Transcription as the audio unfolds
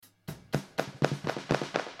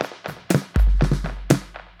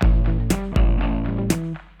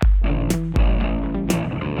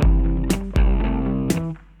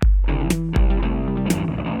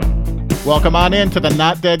Welcome on in to the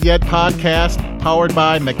Not Dead Yet podcast, powered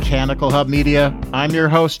by Mechanical Hub Media. I'm your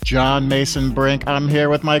host, John Mason Brink. I'm here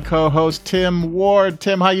with my co-host, Tim Ward.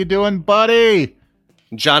 Tim, how you doing, buddy?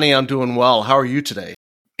 Johnny, I'm doing well. How are you today?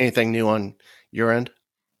 Anything new on your end?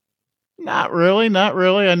 Not really.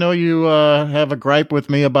 I know you have a gripe with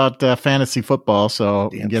me about fantasy football, so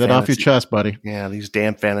get it off your chest, buddy. Yeah, these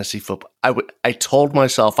damn fantasy football. I told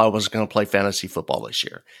myself I was going to play fantasy football this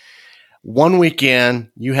year. One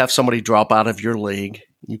weekend, you have somebody drop out of your league.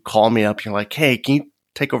 You call me up. You're like, hey, can you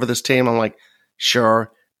take over this team? I'm like,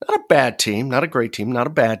 sure. Not a bad team. Not a great team. Not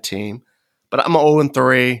a bad team. But I'm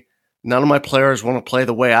 0-3. None of my players want to play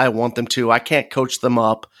the way I want them to. I can't coach them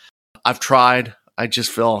up. I've tried. I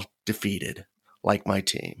just feel defeated, like my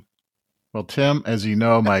team. Well, Tim, as you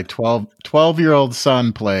know, my 12-year-old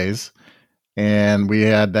son plays, and we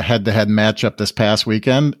had the head-to-head matchup this past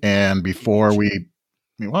weekend. And before we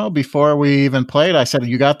even played, I said,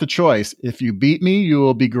 you got the choice. If you beat me, you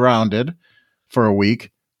will be grounded for a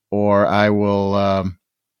week, or I'll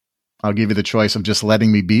give you the choice of just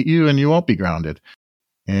letting me beat you, and you won't be grounded.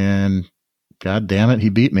 And God damn it, he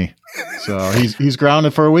beat me. So he's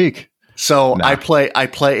grounded for a week. So I play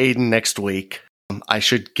Aiden next week. I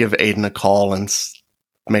should give Aiden a call and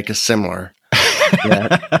make a similar.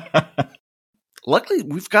 Luckily,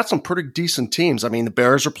 we've got some pretty decent teams. I mean, the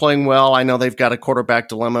Bears are playing well. I know they've got a quarterback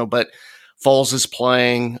dilemma, but Foles is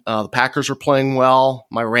playing. The Packers are playing well.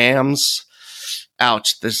 My Rams,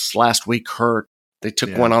 ouch, this last week hurt. They took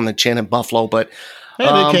one on the chin in Buffalo, but hey,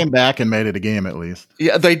 they came back and made it a game at least.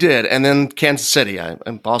 Yeah, they did. And then Kansas City.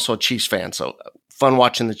 I'm also a Chiefs fan, so fun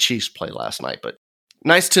watching the Chiefs play last night. But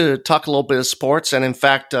nice to talk a little bit of sports. And in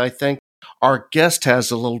fact, I think our guest has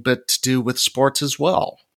a little bit to do with sports as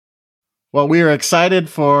well. Well, we are excited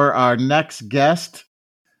for our next guest.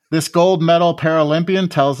 This gold medal Paralympian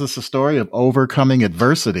tells us a story of overcoming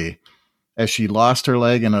adversity as she lost her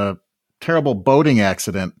leg in a terrible boating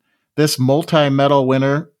accident. This multi-medal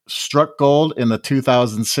winner struck gold in the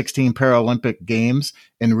 2016 Paralympic Games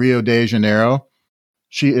in Rio de Janeiro.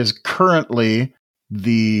 She is currently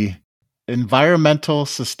the environmental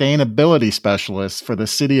sustainability specialist for the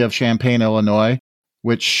city of Champaign, Illinois,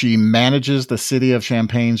 which she manages the city of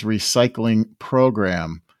Champaign's recycling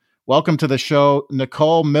program. Welcome to the show,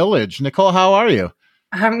 Nichole Millage. Nichole, how are you?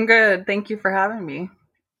 I'm good. Thank you for having me.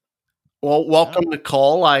 Well, welcome,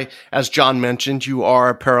 Nichole. As John mentioned, you are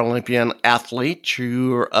a Paralympian athlete.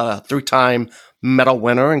 You're a 3-time medal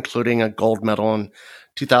winner, including a gold medal in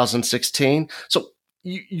 2016. So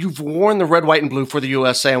you've worn the red, white, and blue for the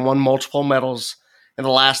USA and won multiple medals in the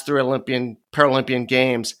last 3 Paralympian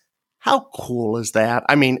Games. How cool is that?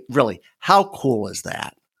 I mean, really, how cool is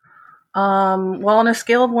that? Well, on a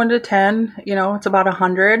scale of 1 to 10, it's about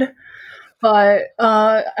 100. But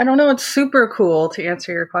I don't know. It's super cool to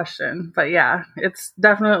answer your question. But yeah, it's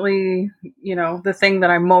definitely, the thing that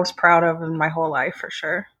I'm most proud of in my whole life for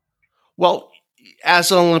sure. Well,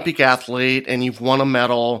 as an Olympic athlete and you've won a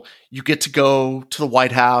medal, you get to go to the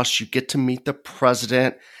White House. You get to meet the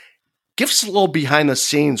president. Give us a little behind the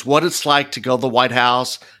scenes, what it's like to go to the White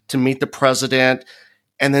House, to meet the president,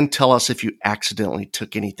 and then tell us if you accidentally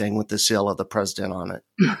took anything with the seal of the president on it.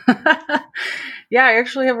 Yeah, I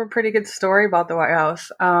actually have a pretty good story about the White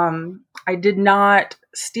House. I did not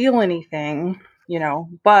steal anything,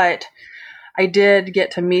 but I did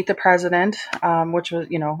get to meet the president, which was,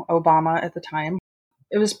 Obama at the time.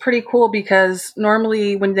 It was pretty cool because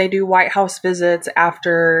normally when they do White House visits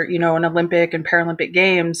after, an Olympic and Paralympic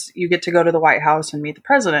Games, you get to go to the White House and meet the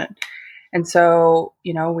president. And so,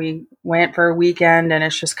 we went for a weekend and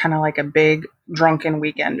it's just kind of like a big drunken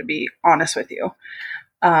weekend, to be honest with you.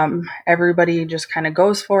 Everybody just kind of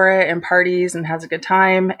goes for it and parties and has a good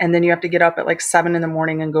time. And then you have to get up at like 7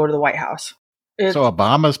 a.m. and go to the White House. So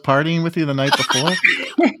Obama's partying with you the night before?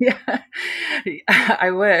 Yeah, I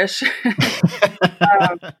wish.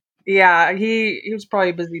 Yeah, he was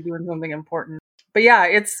probably busy doing something important. But yeah,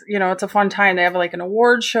 it's a fun time. They have like an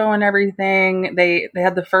award show and everything. They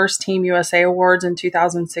had the first Team USA awards in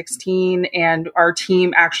 2016, and our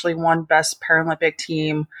team actually won Best Paralympic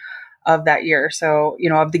Team of that year. So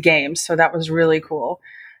of the games. So that was really cool.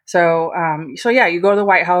 So yeah, you go to the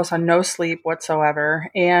White House on no sleep whatsoever.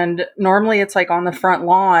 And normally it's like on the front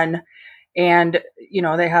lawn and,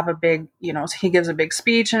 they have a big, he gives a big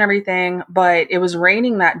speech and everything, but it was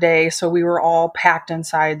raining that day. So we were all packed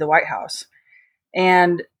inside the White House,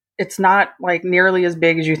 and it's not like nearly as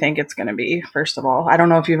big as you think it's going to be. First of all, I don't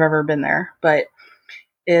know if you've ever been there, but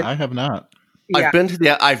I have not. Yeah.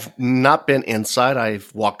 I've not been inside.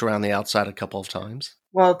 I've walked around the outside a couple of times.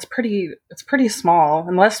 Well, it's pretty small,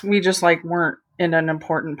 unless we just like weren't in an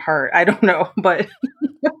important part. I don't know, but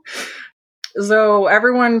So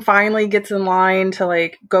everyone finally gets in line to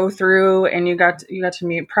like go through, and you got to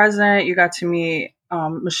meet President, you got to meet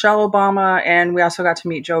Michelle Obama, and we also got to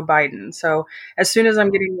meet Joe Biden. So as soon as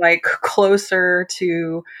I'm getting like closer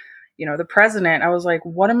to, the president, I was like,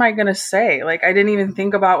 what am I going to say? Like, I didn't even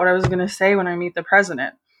think about what I was going to say when I meet the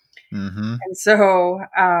president. Mm-hmm. And so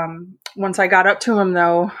once I got up to him,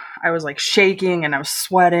 though, I was like shaking and I was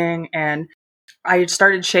sweating, and I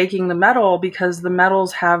started shaking the medal because the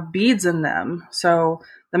medals have beads in them. So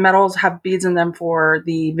the medals have beads in them for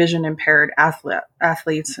the vision impaired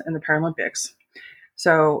athletes in the Paralympics.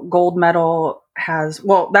 So gold medal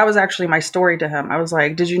that was actually my story to him. I was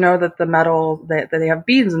like, did you know that the medal, that they have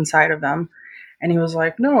beads inside of them? And he was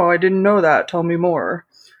like, no, I didn't know that. Tell me more.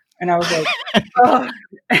 And I was like, oh,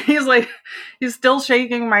 and he's like, he's still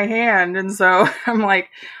shaking my hand. And so I'm like,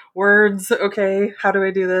 words. Okay. How do I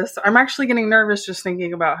do this? I'm actually getting nervous just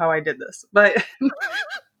thinking about how I did this, but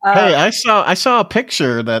hey, I saw a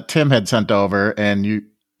picture that Tim had sent over, and you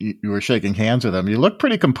were shaking hands with him. You look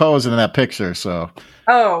pretty composed in that picture. So,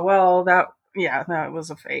 oh, well, that was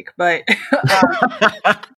a fake, but,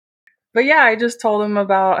 but yeah, I just told him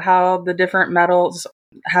about how the different medals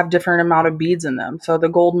have different amount of beads in them. So the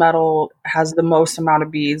gold medal has the most amount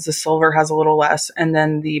of beads, the silver has a little less, and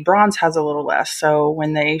then the bronze has a little less. So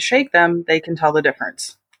when they shake them, they can tell the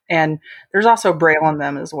difference. And there's also braille on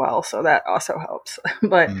them as well, so that also helps.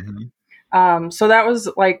 But so that was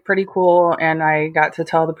like pretty cool, and I got to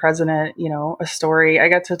tell the president, a story. I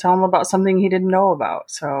got to tell him about something he didn't know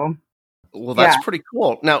about. So well, that's pretty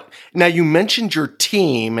cool. Now you mentioned your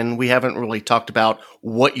team, and we haven't really talked about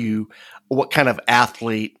what kind of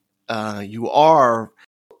athlete you are.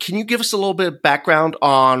 Can you give us a little bit of background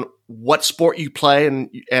on what sport you play and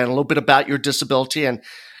a little bit about your disability and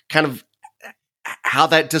kind of how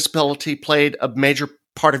that disability played a major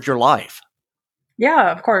part of your life? Yeah,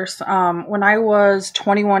 of course. When I was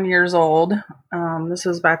 21 years old, this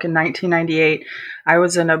was back in 1998, I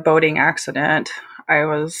was in a boating accident. I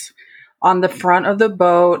was on the front of the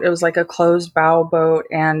boat. It was like a closed bow boat,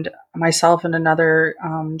 and myself and another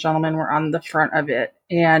gentleman were on the front of it.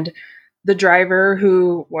 And the driver,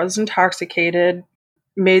 who was intoxicated,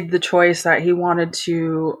 made the choice that he wanted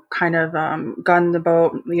to kind of gun the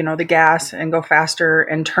boat, the gas, and go faster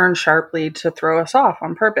and turn sharply to throw us off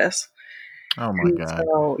on purpose. oh my God.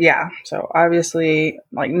 So obviously,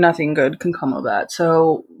 like, nothing good can come of that.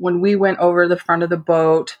 So when we went over the front of the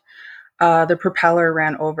boat, the propeller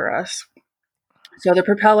ran over us. So the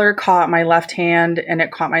propeller caught my left hand and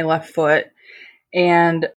it caught my left foot.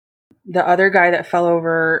 And the other guy that fell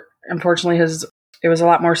over, unfortunately, it was a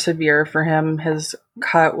lot more severe for him. His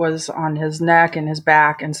cut was on his neck and his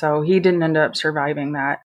back, and so he didn't end up surviving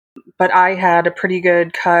that. But I had a pretty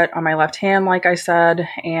good cut on my left hand, like I said,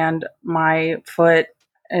 and my foot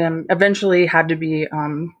eventually had to be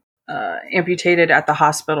amputated at the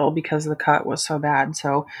hospital because the cut was so bad.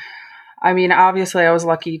 So, I mean, obviously I was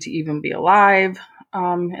lucky to even be alive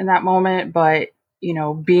in that moment, but,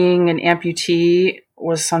 being an amputee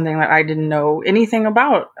was something that I didn't know anything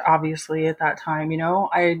about, obviously, at that time.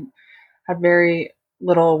 I had very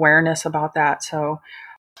little awareness about that. So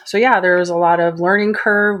yeah, there was a lot of learning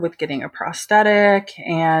curve with getting a prosthetic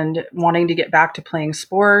and wanting to get back to playing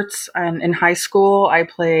sports. And in high school, I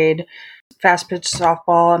played fast pitch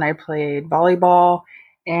softball and I played volleyball.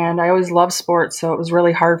 And I always loved sports, so it was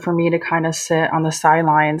really hard for me to kind of sit on the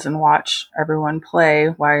sidelines and watch everyone play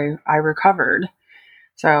while I recovered.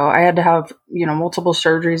 So I had to have, multiple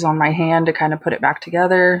surgeries on my hand to kind of put it back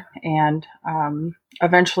together. And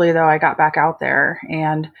eventually, though, I got back out there.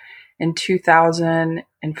 And in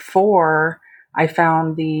 2004, I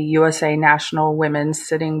found the USA National Women's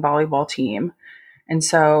Sitting Volleyball Team. And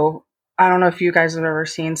so I don't know if you guys have ever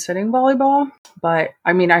seen sitting volleyball, but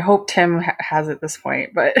I mean, I hope Tim has at this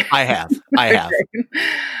point, but I have.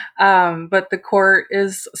 But the court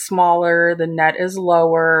is smaller, the net is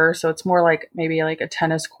lower, so it's more like maybe like a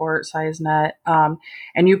tennis court size net.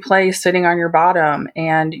 And you play sitting on your bottom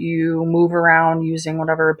and you move around using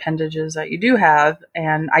whatever appendages that you do have.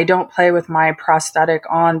 And I don't play with my prosthetic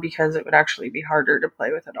on because it would actually be harder to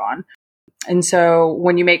play with it on. And so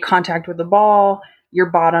when you make contact with the ball, your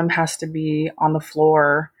bottom has to be on the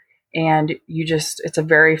floor, and it's a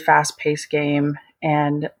very fast paced game.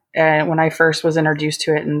 And when I first was introduced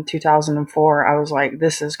to it in 2004, I was like,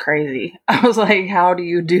 this is crazy. I was like, how do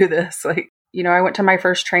you do this? Like, I went to my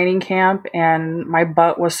first training camp and my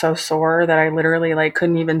butt was so sore that I literally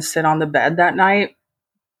couldn't even sit on the bed that night.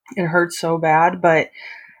 It hurt so bad, but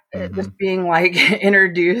just being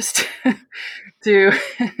introduced to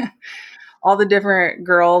all the different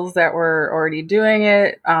girls that were already doing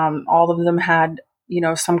it. All of them had,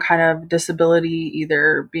 some kind of disability,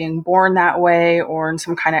 either being born that way or in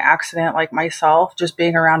some kind of accident like myself. Just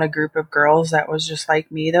being around a group of girls that was just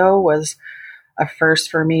like me, though, was a first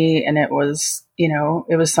for me. And it was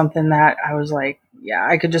something that I was like, yeah,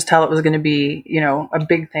 I could just tell it was going to be, a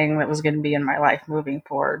big thing that was going to be in my life moving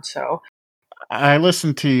forward. So I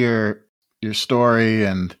listened to your story,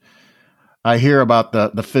 and I hear about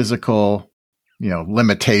the physical,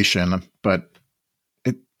 limitation, but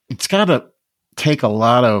it's got to take a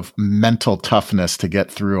lot of mental toughness to get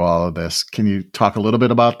through all of this. Can you talk a little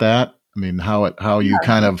bit about that? I mean, how you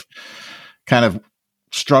kind of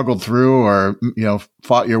struggled through, or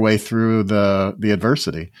fought your way through the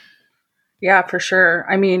adversity? Yeah, for sure.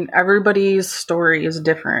 I mean, everybody's story is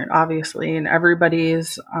different, obviously, and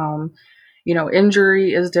everybody's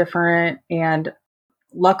injury is different. And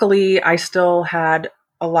luckily, I still had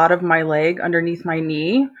a lot of my leg underneath my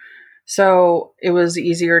knee, so it was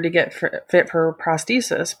easier to get fit for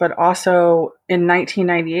prosthesis. But also in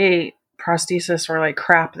 1998, prosthesis were like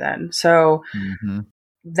crap then. So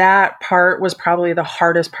that part was probably the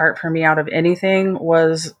hardest part for me out of anything,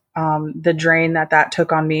 was the drain that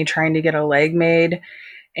took on me trying to get a leg made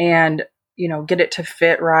and, get it to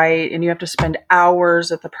fit right. And you have to spend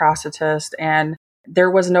hours at the prosthetist, and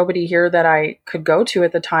there was nobody here that I could go to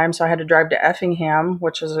at the time. So I had to drive to Effingham,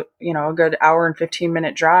 which is, a good hour and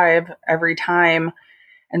 15-minute drive every time.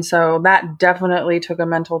 And so that definitely took a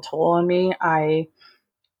mental toll on me. I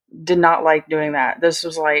did not like doing that. This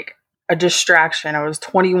was like a distraction. I was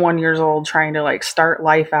 21 years old trying to like start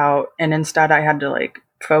life out. And instead I had to like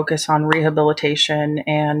focus on rehabilitation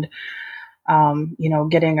and,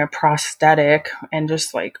 getting a prosthetic and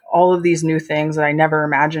just like all of these new things that I never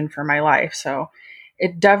imagined for my life. So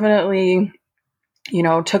it definitely,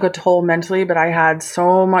 took a toll mentally, but I had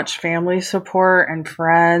so much family support and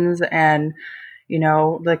friends, and,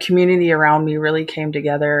 the community around me really came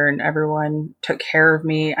together and everyone took care of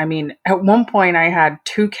me. I mean, at one point I had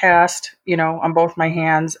 2 casts, on both my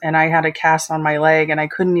hands, and I had a cast on my leg, and I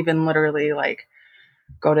couldn't even literally like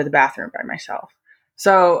go to the bathroom by myself.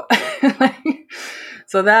 So,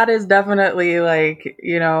 so that is definitely like,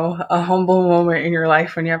 a humble moment in your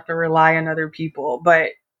life when you have to rely on other people. But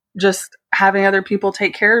just having other people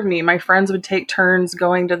take care of me, my friends would take turns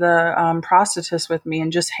going to the prosthetist with me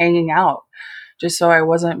and just hanging out, just so I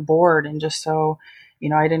wasn't bored and just so,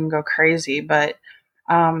 I didn't go crazy. But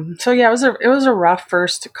so yeah, it was a rough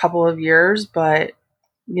first couple of years, but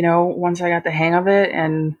once I got the hang of it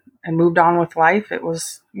and moved on with life, it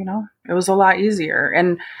was a lot easier.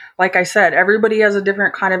 And like I said, everybody has a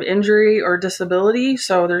different kind of injury or disability.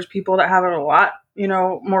 So there's people that have it a lot,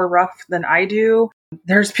 more rough than I do.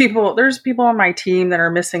 There's people on my team that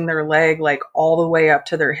are missing their leg like all the way up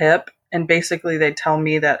to their hip. And basically they tell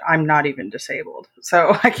me that I'm not even disabled.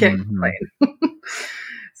 So I can't complain.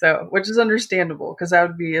 So, which is understandable, because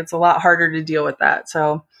it's a lot harder to deal with that.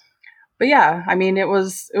 So, but yeah, I mean, it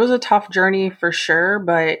was a tough journey for sure,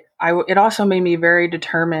 but it also made me very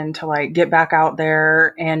determined to like get back out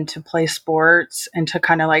there and to play sports and to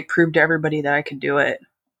kind of like prove to everybody that I could do it.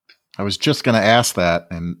 I was just going to ask that,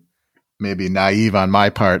 and maybe naive on my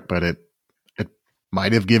part, but it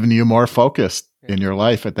might have given you more focus in your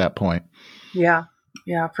life at that point. Yeah,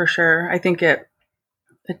 for sure. I think it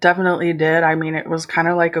definitely did. I mean, it was kind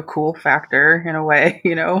of like a cool factor in a way,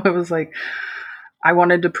 it was like, I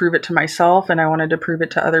wanted to prove it to myself and I wanted to prove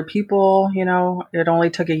it to other people. It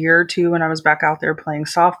only took a year or two when I was back out there playing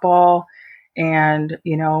softball and,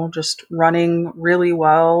 just running really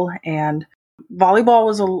well. And volleyball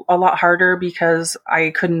was a lot harder because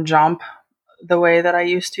I couldn't jump the way that I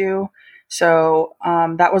used to. So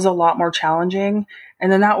that was a lot more challenging.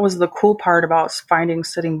 And then that was the cool part about finding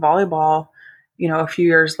sitting volleyball, a few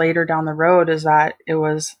years later down the road, is that it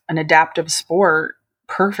was an adaptive sport,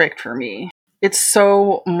 perfect for me. It's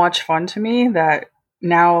so much fun to me that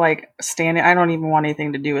now, like standing, I don't even want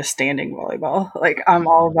anything to do with standing volleyball. Like I'm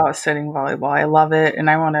all about sitting volleyball. I love it. And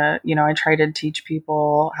I want to, I try to teach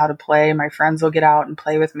people how to play. My friends will get out and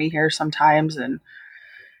play with me here sometimes. And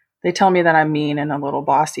they tell me that I'm mean and a little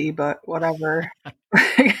bossy, but whatever.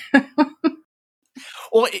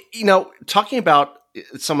 Well, talking about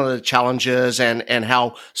some of the challenges and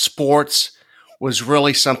how sports was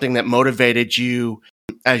really something that motivated you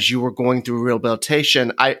as you were going through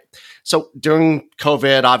rehabilitation. So during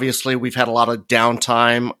COVID, obviously we've had a lot of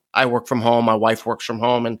downtime. I work from home. My wife works from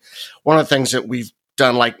home. And one of the things that we've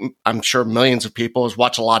done, like I'm sure millions of people, is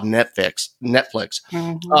watch a lot of Netflix.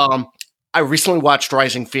 Mm-hmm. I recently watched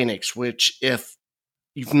Rising Phoenix, which if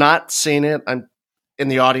you've not seen it, I'm in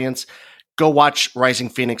the audience, go watch Rising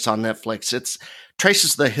Phoenix on Netflix. It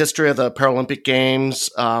traces the history of the Paralympic Games,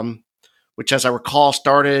 which, as I recall,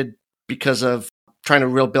 started because of trying to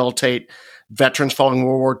rehabilitate veterans following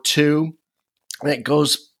World War II. And it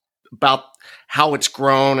goes about how it's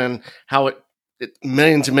grown and how it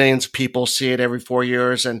millions and millions of people see it every 4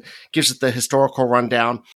 years and gives it the historical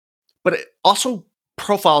rundown. But it also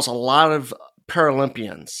profiles a lot of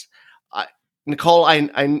Paralympians. Nichole,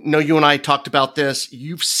 I know you and I talked about this.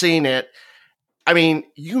 You've seen it. I mean,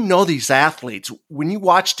 you know these athletes. When you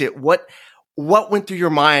watched it, what went through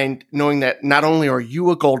your mind knowing that not only are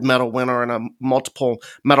you a gold medal winner and a multiple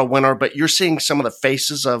medal winner, but you're seeing some of the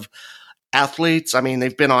faces of athletes? I mean,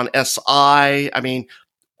 they've been on SI. I mean,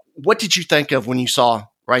 what did you think of when you saw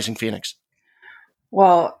Rising Phoenix?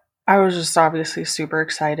 Well, I was just obviously super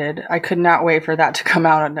excited. I could not wait for that to come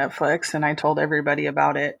out on Netflix, and I told everybody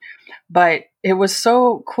about it. But it was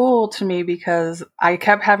so cool to me because I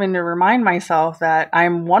kept having to remind myself that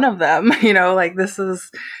I'm one of them, like this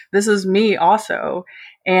is me also.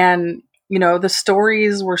 And, the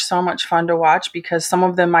stories were so much fun to watch because some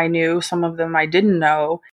of them I knew, some of them I didn't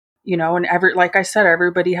know, and like I said,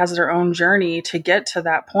 everybody has their own journey to get to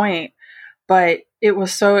that point. But it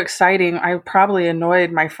was so exciting. I probably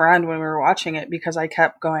annoyed my friend when we were watching it because I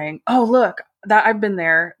kept going, "Oh, look, that I've been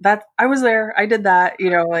there. That I was there. I did that."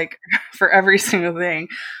 Like for every single thing,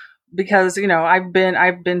 because I've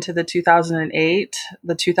been to the 2008,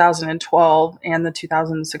 the 2012, and the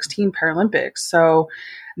 2016 Paralympics. So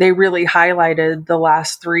they really highlighted the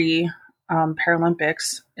last three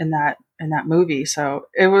Paralympics in that movie. So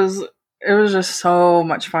it was just so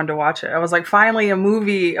much fun to watch it. I was like, finally a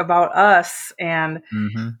movie about us and,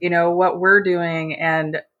 what we're doing.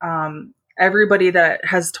 And everybody that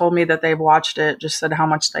has told me that they've watched it just said how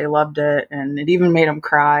much they loved it. And it even made them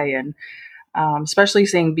cry. And especially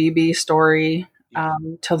seeing BB's story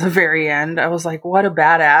till the very end, I was like, what a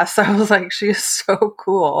badass. I was like, she is so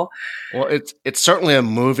cool. Well, it's certainly a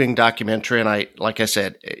moving documentary. And like I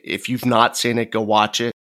said, if you've not seen it, go watch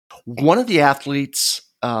it. One of the athletes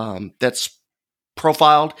that's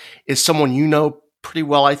profiled is someone you know pretty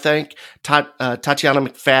well, I think, Tatiana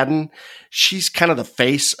McFadden. She's kind of the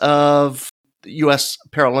face of the U.S.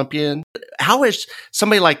 Paralympian. How is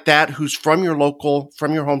somebody like that who's from your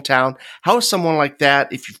hometown, how is someone like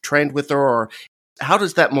that, if you've trained with her, or how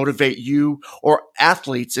does that motivate you or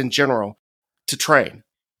athletes in general to train?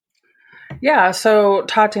 Yeah, so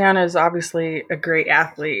Tatiana is obviously a great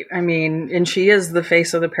athlete. I mean, and she is the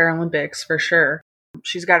face of the Paralympics for sure.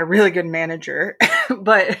 She's got a really good manager,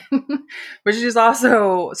 but she's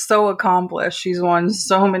also so accomplished. She's won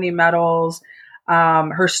so many medals.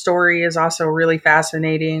 Her story is also really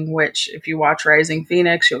fascinating, which if you watch Rising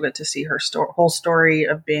Phoenix, you'll get to see her whole story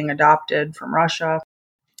of being adopted from Russia.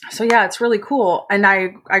 So yeah, it's really cool. And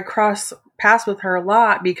I cross paths with her a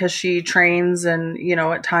lot because she trains and,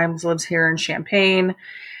 at times lives here in Champaign.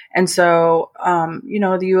 And so,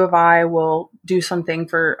 the U of I will do something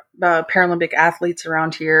for Paralympic athletes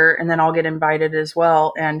around here, and then I'll get invited as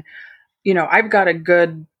well. And, I've got a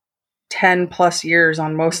good 10 plus years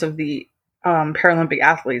on most of the Paralympic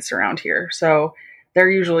athletes around here. So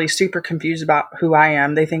they're usually super confused about who I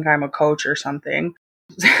am. They think I'm a coach or something.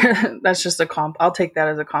 That's just I'll take that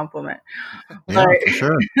as a compliment. Yeah, for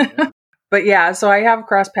sure. But yeah, so I have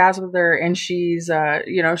crossed paths with her, and she's,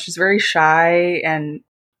 she's very shy, and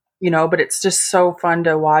but it's just so fun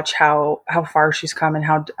to watch how far she's come and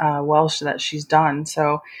how well that she's done.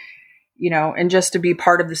 So, and just to be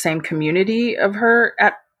part of the same community of her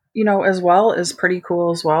as well is pretty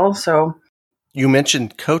cool as well. So you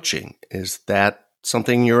mentioned coaching. Is that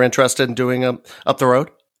something you're interested in doing up the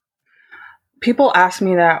road? People ask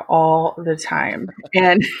me that all the time,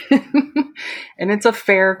 and and it's a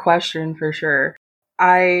fair question for sure.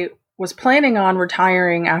 I was planning on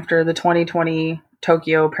retiring after the 2020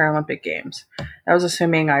 Tokyo Paralympic Games. That was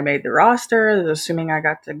assuming I made the roster, that was assuming I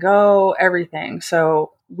got to go, everything.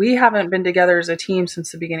 So we haven't been together as a team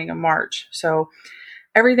since the beginning of March. So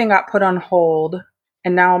everything got put on hold,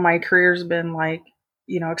 and now my career's been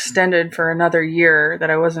extended for another year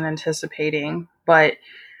that I wasn't anticipating. But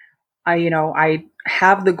I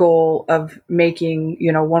have the goal of making,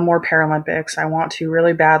 one more Paralympics. I want to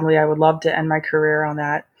really badly. I would love to end my career on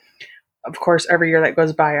that. Of course, every year that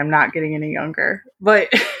goes by, I'm not getting any younger, but,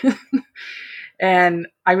 and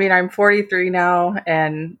I mean, I'm 43 now,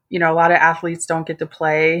 and, a lot of athletes don't get to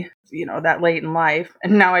play, that late in life.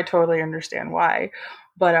 And now I totally understand why.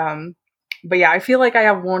 But yeah, I feel like I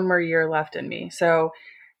have one more year left in me. So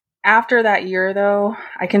after that year, though,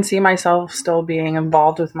 I can see myself still being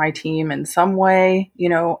involved with my team in some way,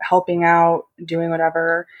 helping out, doing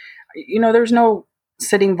whatever. There's no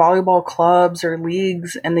sitting volleyball clubs or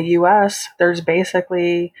leagues in the U.S. There's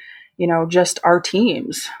basically, just our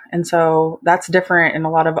teams. And so that's different in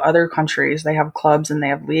a lot of other countries. They have clubs and they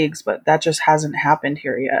have leagues, but that just hasn't happened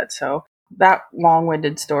here yet. So that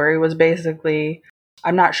long-winded story was basically,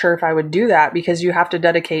 I'm not sure if I would do that because you have to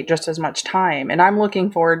dedicate just as much time. And I'm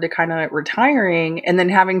looking forward to kind of retiring and then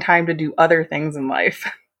having time to do other things in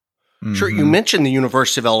life. Sure. You mentioned the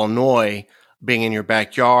University of Illinois being in your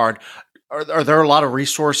backyard. Are there a lot of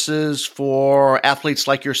resources for athletes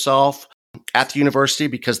like yourself at the university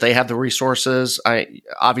because they have the resources?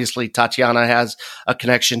 Obviously, Tatiana has a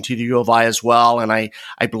connection to the U of I as well, and I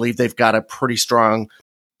believe they've got a pretty strong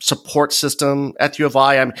support system at the U of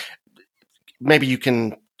I. Maybe you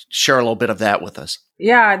can share a little bit of that with us.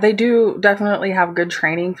 Yeah, they do definitely have good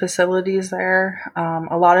training facilities there.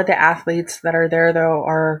 A lot of the athletes that are there, though,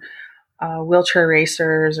 are wheelchair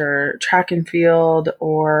racers or track and field,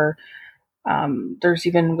 or there's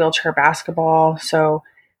even wheelchair basketball. So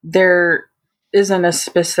there isn't a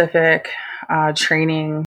specific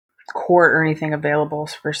training court or anything available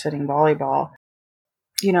for sitting volleyball.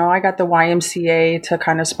 I got the YMCA to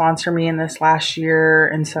kind of sponsor me in this last year.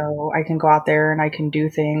 And so I can go out there and I can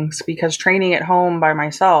do things, because training at home by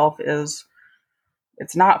myself it's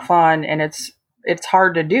not fun, and it's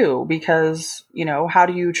hard to do because, how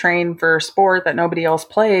do you train for a sport that nobody else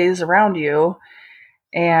plays around you?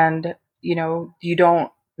 And, you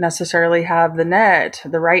don't necessarily have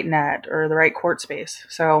the right net or the right court space.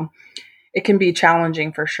 So it can be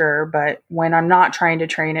challenging for sure. But when I'm not trying to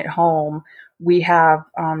train at home, we have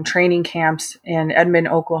training camps in Edmond,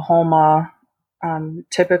 Oklahoma,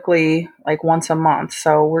 typically like once a month.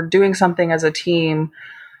 So we're doing something as a team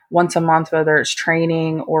once a month, whether it's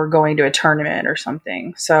training or going to a tournament or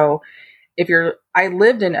something. So I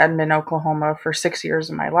lived in Edmond, Oklahoma for 6 years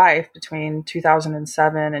of my life between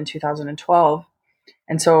 2007 and 2012.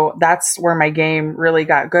 And so that's where my game really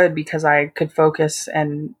got good, because I could focus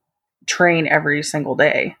and train every single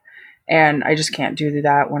day. And I just can't do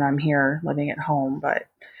that when I'm here living at home. But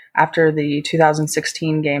after the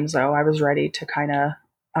 2016 games, though, I was ready to kind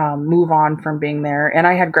of move on from being there. And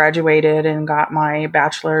I had graduated and got my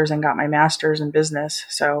bachelor's and got my master's in business.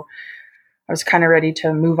 So I was kind of ready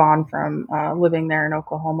to move on from living there in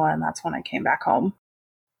Oklahoma. And that's when I came back home.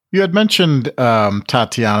 You had mentioned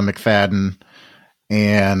Tatiana McFadden,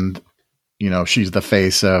 and, she's the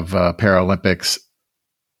face of Paralympics.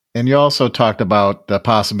 And you also talked about the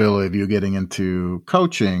possibility of you getting into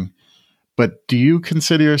coaching. But do you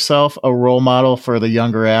consider yourself a role model for the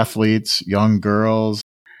younger athletes, young girls?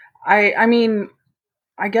 I mean,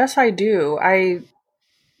 I guess I do.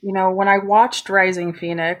 When I watched Rising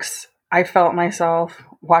Phoenix, I felt myself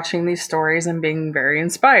watching these stories and being very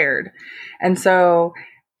inspired. And so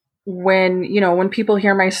when people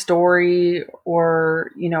hear my story,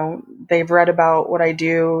 or, they've read about what I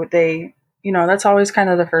do, that's always kind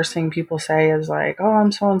of the first thing people say is like, oh,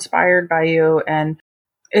 I'm so inspired by you. And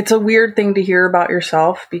it's a weird thing to hear about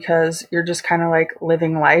yourself, because you're just kind of like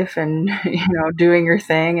living life and, doing your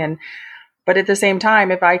thing. But at the same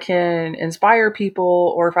time, if I can inspire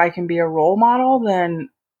people, or if I can be a role model, then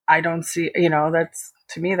I don't see,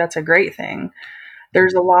 to me, that's a great thing.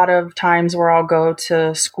 There's a lot of times where I'll go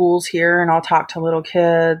to schools here and I'll talk to little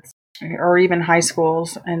kids, or even high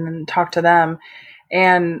schools, and talk to them.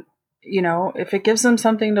 And, if it gives them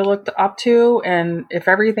something to look up to, and if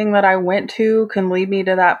everything that I went to can lead me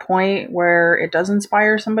to that point where it does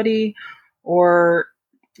inspire somebody, or,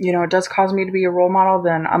 it does cause me to be a role model,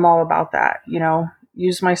 then I'm all about that.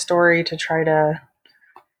 Use my story to try to,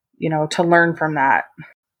 to learn from that.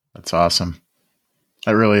 That's awesome.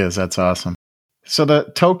 That really is. That's awesome. So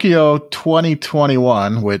the Tokyo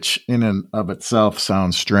 2021, which in and of itself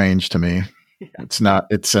sounds strange to me. Yeah. It's not.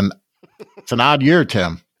 It's an odd year,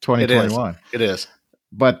 Tim. 2021. It is.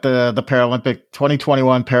 But the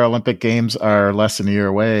 2021 Paralympic Games are less than a year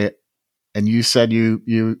away, and you said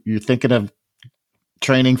you're thinking of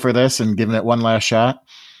training for this and giving it one last shot.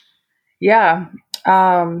 Yeah.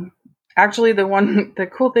 Actually,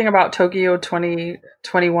 the cool thing about Tokyo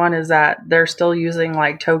 2021 is that they're still using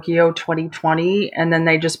like Tokyo 2020, and then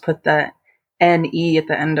they just put the NE at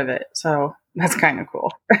the end of it. So that's kind of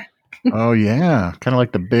cool. Oh, yeah. Kind of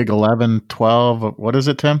like the Big 11, 12. What is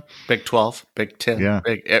it, Tim? Big 12, Big 10, yeah.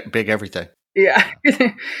 Big everything. Yeah.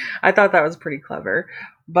 I thought that was pretty clever.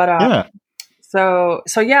 But yeah. So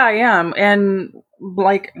yeah, I am. And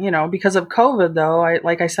like, because of COVID, though,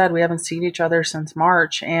 like I said, we haven't seen each other since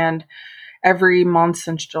March. And every month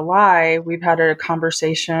since July, we've had a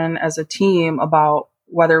conversation as a team about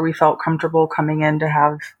whether we felt comfortable coming in to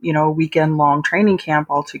have, weekend long training camp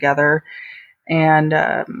all together. And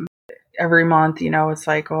every month, it's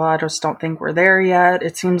like, well, I just don't think we're there yet.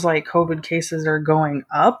 It seems like COVID cases are going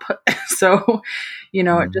up. So,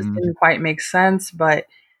 it just didn't quite make sense. But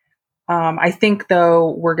I think,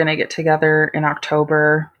 though, we're going to get together in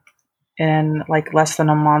October in like less than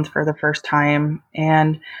a month for the first time.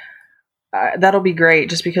 And that'll be great,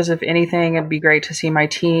 just because if anything, it'd be great to see my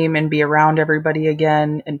team and be around everybody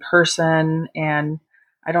again in person. And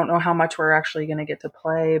I don't know how much we're actually going to get to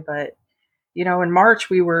play, but in March,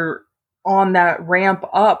 we were on that ramp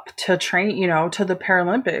up to train, to the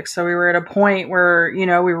Paralympics. So we were at a point where, we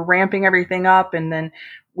were ramping everything up, and then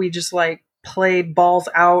we just like played balls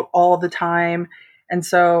out all the time. And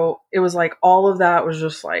so it was like all of that was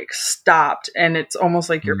just like stopped, and it's almost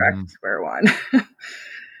like you're back to square one.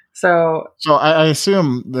 So I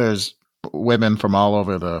assume there's women from all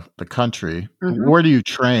over the country. Where do you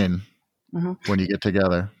train when you get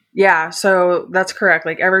together? Yeah, so that's correct.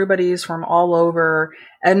 Like everybody's from all over.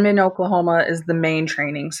 Edmond, Oklahoma is the main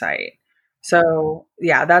training site. So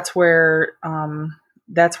yeah, that's where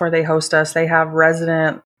they host us. They have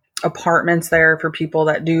resident apartments there for people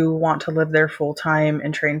that do want to live there full time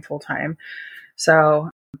and train full time. So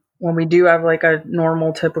when we do have like a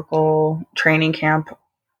normal, typical training camp,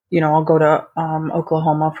 I'll go to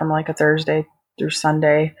Oklahoma from like a Thursday through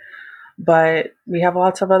Sunday. But we have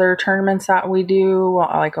lots of other tournaments that we do,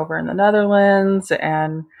 like over in the Netherlands.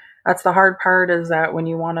 And that's the hard part, is that when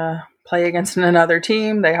you want to play against another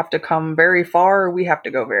team, they have to come very far. We have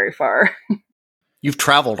to go very far. You've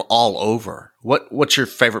traveled all over. What's your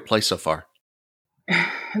favorite place so far?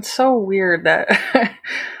 It's so weird that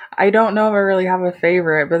I don't know if I really have a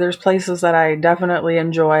favorite, but there's places that I definitely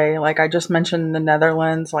enjoy. Like I just mentioned the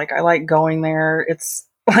Netherlands. Like I like going there. It's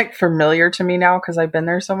like familiar to me now because I've been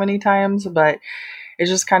there so many times, but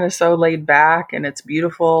it's just kind of so laid back, and it's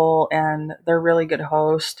beautiful, and they're a really good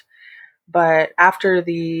host. But after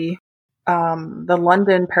the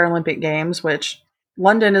London Paralympic Games, which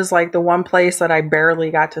London is like the one place that I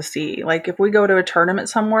barely got to see. Like if we go to a tournament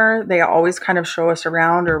somewhere, they always kind of show us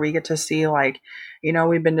around, or we get to see like,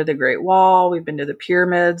 we've been to the Great Wall, we've been to the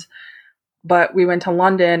pyramids, but we went to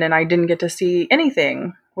London and I didn't get to see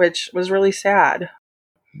anything, which was really sad.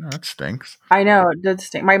 No, that stinks. I know, it did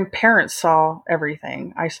stink. My parents saw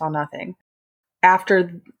everything. I saw nothing.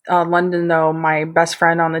 After London, though, my best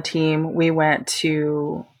friend on the team, we went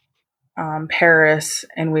to Paris,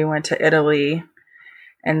 and we went to Italy,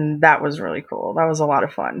 and that was really cool. That was a lot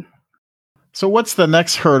of fun. So what's the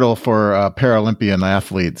next hurdle for Paralympian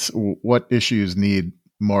athletes? What issues need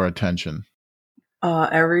more attention?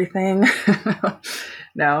 Everything.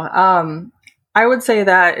 No. I would say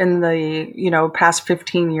that in the, past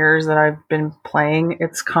 15 years that I've been playing,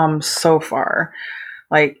 it's come so far.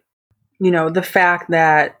 Like, the fact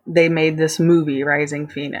that they made this movie, Rising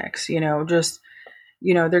Phoenix,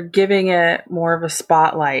 they're giving it more of a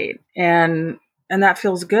spotlight, and that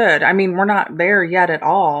feels good. I mean, we're not there yet at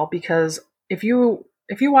all, because if you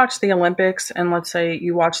watch the Olympics, and let's say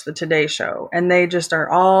you watch the Today Show, and they just are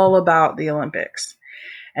all about the Olympics,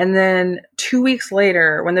 and then 2 weeks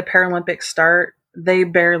later, when the Paralympics start, they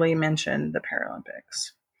barely mention the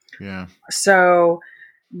Paralympics. Yeah. So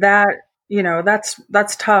that,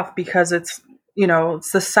 that's tough, because it's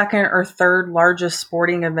the second or third largest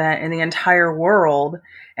sporting event in the entire world.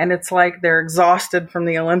 And it's like they're exhausted from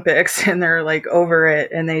the Olympics, and they're like over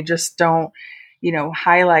it, and they just don't,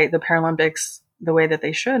 highlight the Paralympics the way that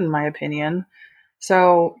they should, in my opinion.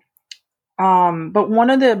 So, but one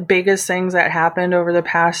of the biggest things that happened over the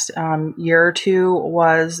past year or two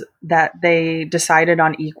was that they decided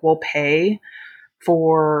on equal pay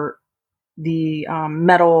for the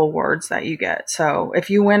medal awards that you get. So if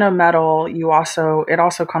you win a medal, it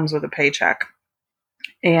also comes with a paycheck.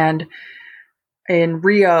 And in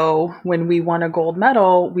Rio, when we won a gold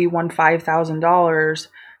medal, we won $5,000,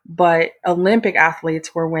 but Olympic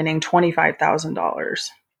athletes were winning $25,000.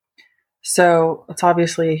 So it's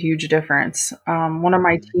obviously a huge difference. One of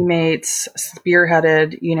my teammates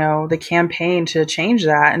spearheaded, the campaign to change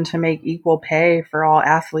that and to make equal pay for all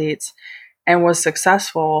athletes, and was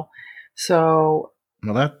successful. So,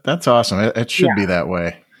 well, that's awesome. It should be that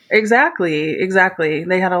way. Exactly.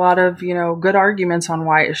 They had a lot of, good arguments on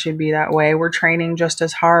why it should be that way. We're training just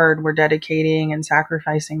as hard. We're dedicating and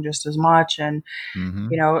sacrificing just as much. And,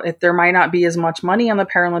 if there might not be as much money on the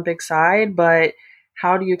Paralympic side, but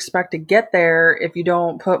how do you expect to get there if you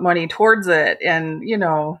don't put money towards it? And,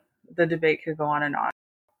 the debate could go on and on.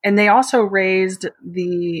 And they also raised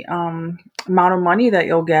the amount of money that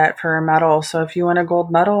you'll get for a medal. So if you win a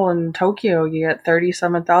gold medal in Tokyo, you get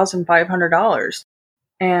 $37,500.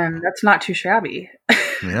 And that's not too shabby.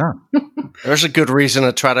 Yeah. There's a good reason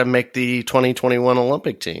to try to make the 2021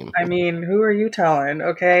 Olympic team. I mean, who are you telling?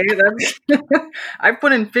 Okay, that's I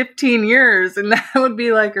put in 15 years, and that would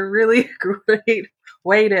be like a really great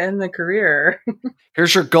way to end the career.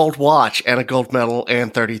 Here's your gold watch and a gold medal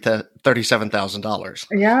and $37,000.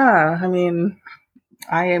 Yeah,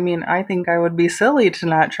 I think I would be silly to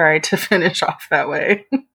not try to finish off that way.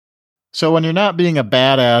 So when you're not being a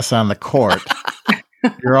badass on the court,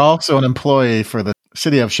 you're also an employee for the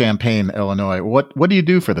city of Champaign, Illinois. What do you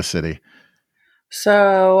do for the city?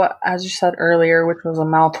 So, as you said earlier, which was a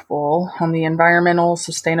mouthful, I'm the environmental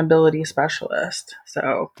sustainability specialist.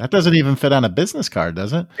 So That doesn't even fit on a business card,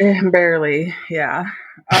 does it? barely, yeah.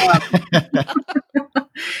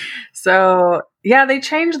 So, yeah, they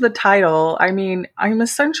changed the title. I mean, I'm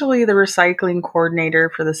essentially the recycling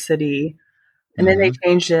coordinator for the city. And then they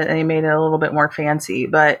changed it and they made it a little bit more fancy.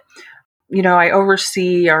 But, I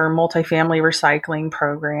oversee our multifamily recycling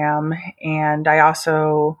program. And I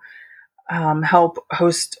also help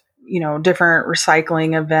host, different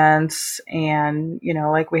recycling events. And,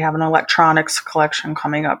 like we have an electronics collection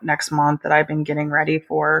coming up next month that I've been getting ready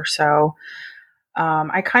for. So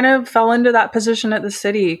I kind of fell into that position at the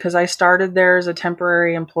city because I started there as a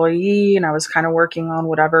temporary employee and I was kind of working on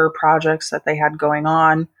whatever projects that they had going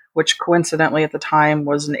on, which coincidentally at the time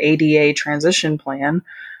was an ADA transition plan.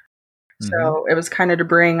 So it was kind of to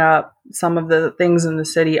bring up some of the things in the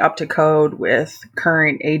city up to code with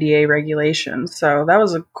current ADA regulations. So that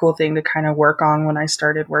was a cool thing to kind of work on when I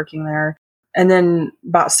started working there. And then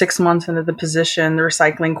about 6 months into the position, the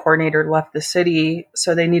recycling coordinator left the city.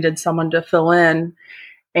 So they needed someone to fill in.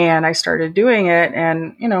 And I started doing it.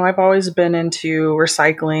 And, I've always been into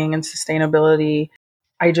recycling and sustainability.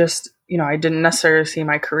 I just, I didn't necessarily see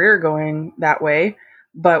my career going that way.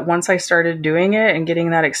 But once I started doing it and getting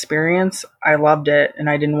that experience, I loved it. And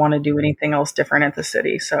I didn't want to do anything else different at the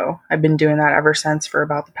city. So I've been doing that ever since for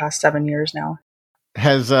about the past 7 years now.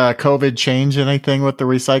 Has COVID changed anything with the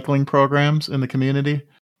recycling programs in the community?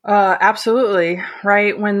 Absolutely.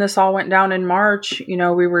 Right. When this all went down in March,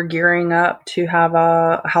 we were gearing up to have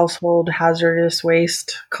a household hazardous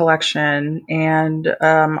waste collection and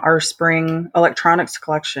our spring electronics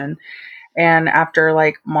collection. And after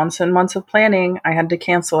like months and months of planning, I had to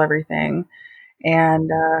cancel everything. And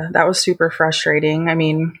that was super frustrating. I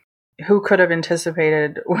mean, who could have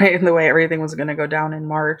anticipated the way everything was going to go down in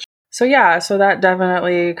March? So yeah, so that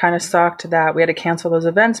definitely kind of sucked that we had to cancel those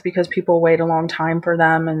events because people wait a long time for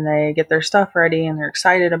them and they get their stuff ready and they're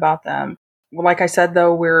excited about them. Well, like I said,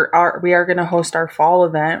 though, we are going to host our fall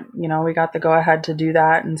event. We got the go ahead to do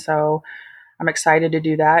that. And so I'm excited to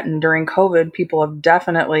do that. And during COVID, people have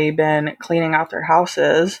definitely been cleaning out their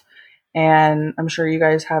houses. And I'm sure you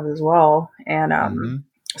guys have as well. And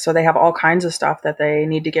so they have all kinds of stuff that they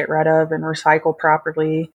need to get rid of and recycle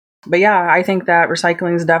properly. But yeah, I think that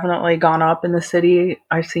recycling has definitely gone up in the city.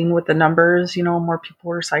 I've seen with the numbers, more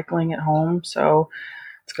people recycling at home. So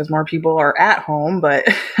it's because more people are at home. But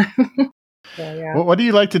so, yeah. What do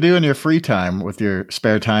you like to do in your free time with your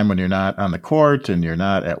spare time when you're not on the court and you're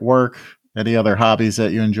not at work? Any other hobbies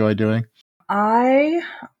that you enjoy doing? I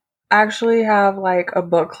actually have like a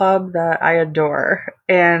book club that I adore.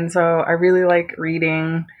 And so I really like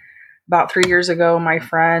reading. About 3 years ago, my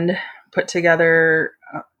friend put together,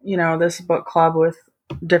 this book club with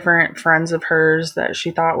different friends of hers that she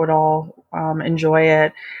thought would all enjoy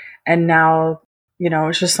it. And now,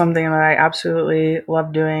 it's just something that I absolutely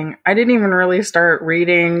love doing. I didn't even really start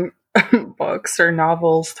reading books or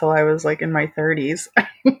novels till I was like in my 30s. I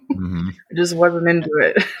just wasn't into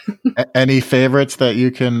it. Any favorites that you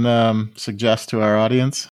can suggest to our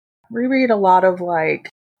audience? We read a lot of like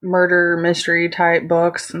murder mystery type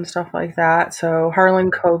books and stuff like that. So Harlan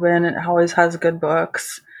Coben always has good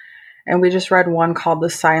books. And we just read one called The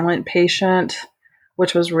Silent Patient,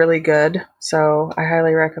 which was really good. So I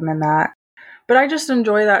highly recommend that. But I just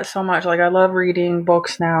enjoy that so much. Like I love reading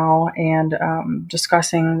books now and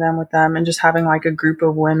discussing them with them and just having like a group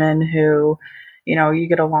of women who, you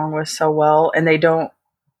get along with so well and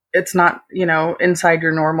it's not, inside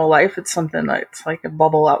your normal life. It's something that's like a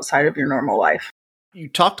bubble outside of your normal life. You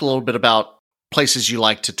talked a little bit about places you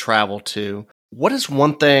like to travel to. What is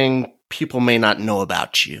one thing people may not know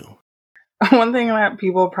about you? One thing that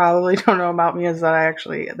people probably don't know about me is that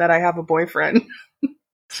I have a boyfriend.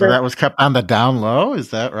 So that was kept on the down low, is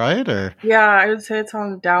that right? Or yeah, I would say it's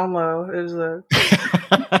on down low. It was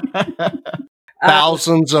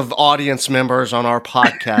Thousands of audience members on our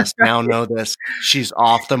podcast now know this. She's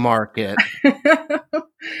off the market.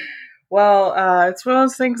 Well, it's one of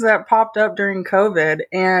those things that popped up during COVID,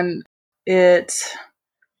 and it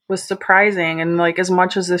was surprising. And like, as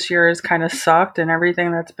much as this year has kind of sucked and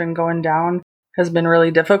everything that's been going down has been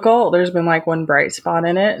really difficult, there's been like one bright spot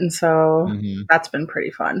in it. And so that's been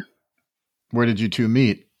pretty fun. Where did you two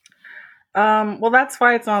meet? Well, that's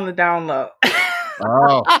why it's on the down low.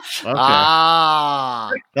 Oh,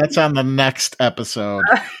 okay. That's on the next episode.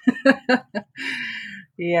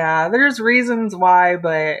 Yeah, there's reasons why,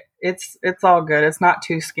 but it's all good. It's not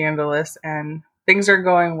too scandalous, and things are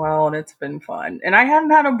going well, and it's been fun. And I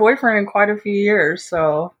hadn't had a boyfriend in quite a few years,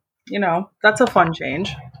 so, that's a fun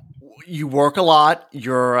change. You work a lot.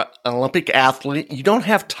 You're an Olympic athlete. You don't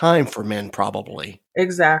have time for men, probably.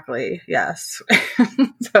 Exactly. Yes.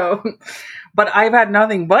 But I've had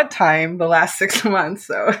nothing but time the last 6 months.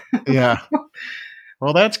 So yeah.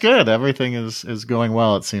 Well, that's good. Everything is going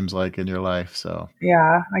well, it seems like, in your life. So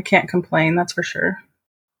yeah, I can't complain. That's for sure.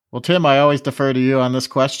 Well, Tim, I always defer to you on this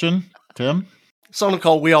question. Tim? So,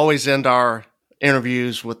 Nichole, we always end our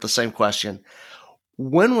interviews with the same question.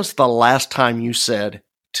 When was the last time you said,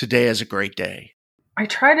 "Today is a great day"? I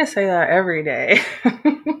try to say that every day,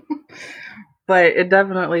 but it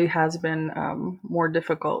definitely has been more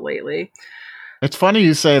difficult lately. It's funny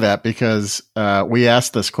you say that because we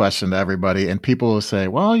asked this question to everybody, and people will say,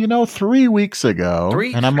 "Well, 3 weeks ago,"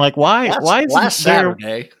 and I'm like, "Why? Why isn't last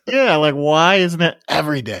Saturday?" Yeah, like why isn't it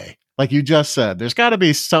every day? Like you just said, there's got to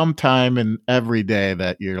be some time in every day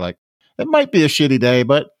that you're like, it might be a shitty day,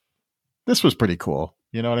 but this was pretty cool.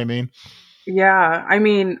 You know what I mean? Yeah, I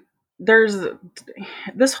mean, there's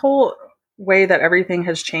this whole way that everything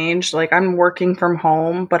has changed. Like, I'm working from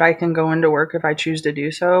home, but I can go into work if I choose to do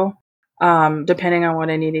so, depending on what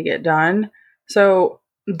I need to get done. So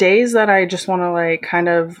days that I just want to like kind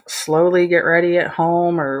of slowly get ready at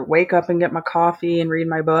home or wake up and get my coffee and read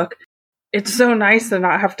my book, it's so nice to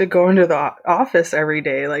not have to go into the office every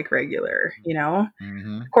day like regular,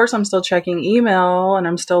 Mm-hmm. Of course, I'm still checking email and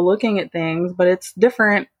I'm still looking at things, but it's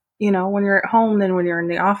different, when you're at home than when you're in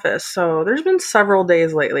the office. So there's been several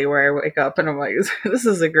days lately where I wake up and I'm like, this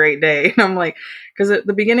is a great day. And I'm like, because at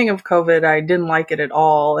the beginning of COVID, I didn't like it at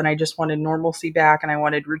all. And I just wanted normalcy back and I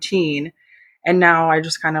wanted routine. And now I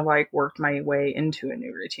just kind of like worked my way into a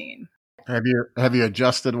new routine. Have you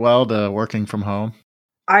adjusted well to working from home?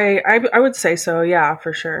 I would say so. Yeah,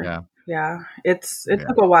 for sure. Yeah. It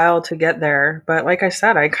took a while to get there, but like I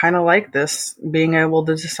said, I kind of like this being able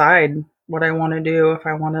to decide what I want to do. If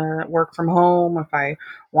I want to work from home, if I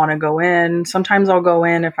want to go in, sometimes I'll go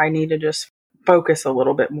in if I need to just focus a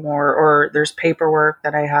little bit more, or there's paperwork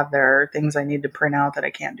that I have there, things I need to print out that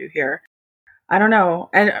I can't do here. I don't know.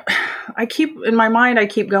 And I keep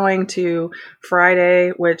going to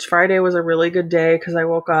Friday, which Friday was a really good day because I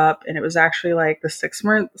woke up and it was actually like the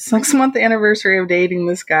 6-month anniversary of dating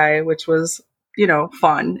this guy, which was,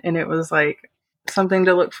 fun. And it was like something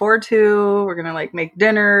to look forward to. We're going to like make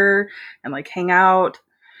dinner and like hang out.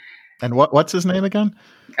 And what's his name again?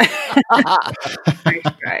 Nice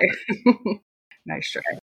try. Nice try.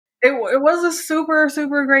 It was a super,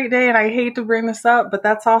 super great day, and I hate to bring this up, but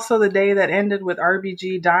that's also the day that ended with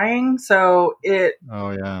RBG dying. So it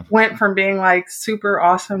went from being like super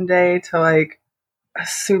awesome day to like a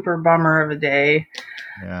super bummer of a day.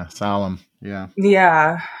 Yeah, solemn. Yeah.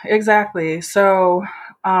 Yeah, exactly. So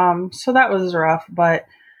that was rough, but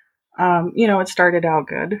it started out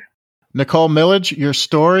good. Nichole Millage, your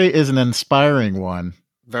story is an inspiring one.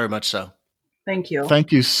 Very much so. Thank you.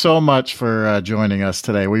 Thank you so much for joining us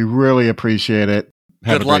today. We really appreciate it.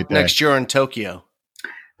 Good luck next year in Tokyo.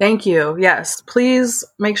 Thank you. Yes. Please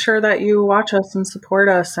make sure that you watch us and support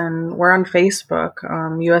us. And we're on Facebook,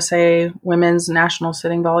 USA Women's National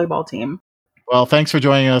Sitting Volleyball Team. Well, thanks for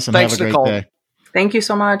joining us and have a great day. Thank you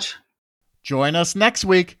so much. Join us next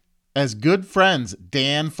week as good friends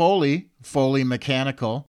Dan Foley, Foley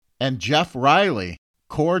Mechanical, and Jeff Riley,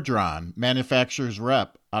 Cordron, manufacturer's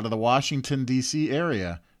rep out of the Washington, D.C.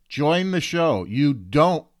 area. Join the show. You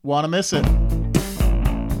don't want to miss it.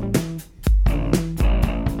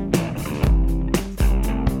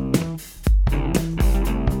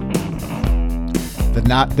 The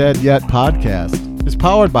Not Dead Yet podcast is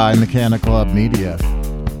powered by Mechanical Hub Media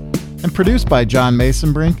and produced by John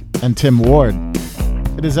Masonbrink and Tim Ward.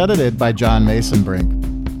 It is edited by John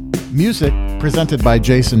Masonbrink. Music presented by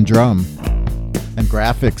Jason Drum. And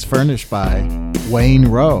graphics furnished by Wayne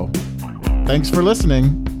Rowe. Thanks for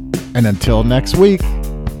listening, and until next week.